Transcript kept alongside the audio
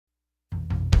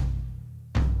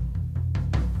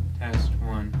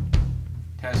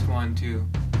Test 1, 2.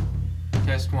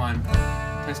 Test 1.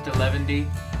 Test 11D.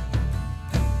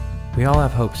 We all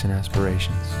have hopes and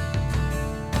aspirations.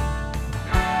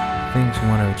 Things we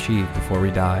want to achieve before we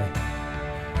die.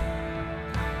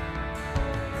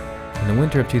 In the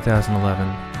winter of 2011,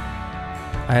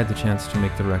 I had the chance to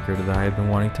make the record that I had been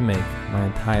wanting to make my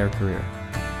entire career.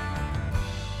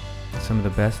 Some of the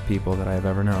best people that I have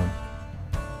ever known.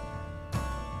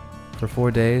 For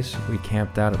 4 days, we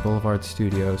camped out at Boulevard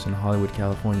Studios in Hollywood,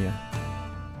 California.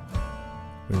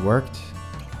 We worked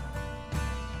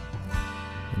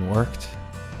and worked,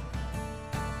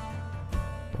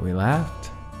 but we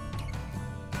laughed,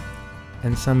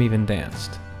 and some even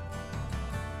danced.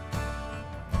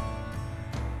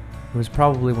 It was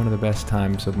probably one of the best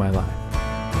times of my life.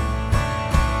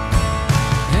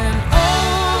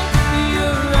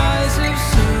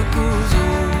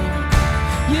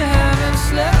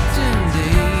 Slept in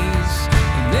days,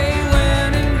 and they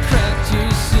went and cracked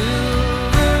your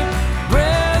silver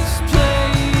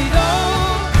breastplate.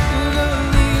 Oh, the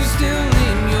leaves still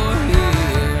in your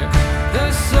hair,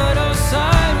 the subtle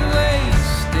sideways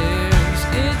stares.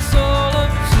 It's all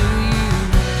up to you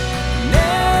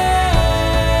now.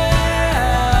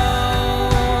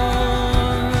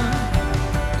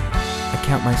 I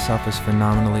count myself as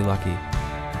phenomenally lucky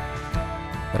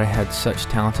that I had such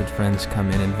talented friends come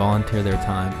in and volunteer their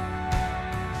time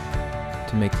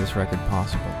to make this record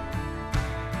possible,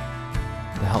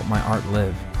 to help my art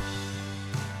live,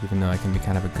 even though I can be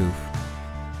kind of a goof.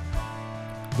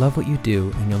 Love what you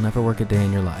do and you'll never work a day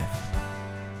in your life.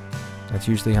 That's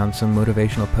usually on some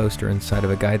motivational poster inside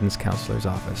of a guidance counselor's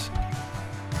office.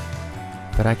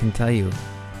 But I can tell you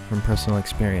from personal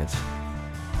experience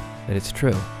that it's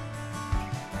true.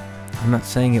 I'm not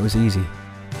saying it was easy,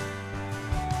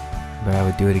 but I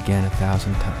would do it again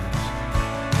 1,000 times.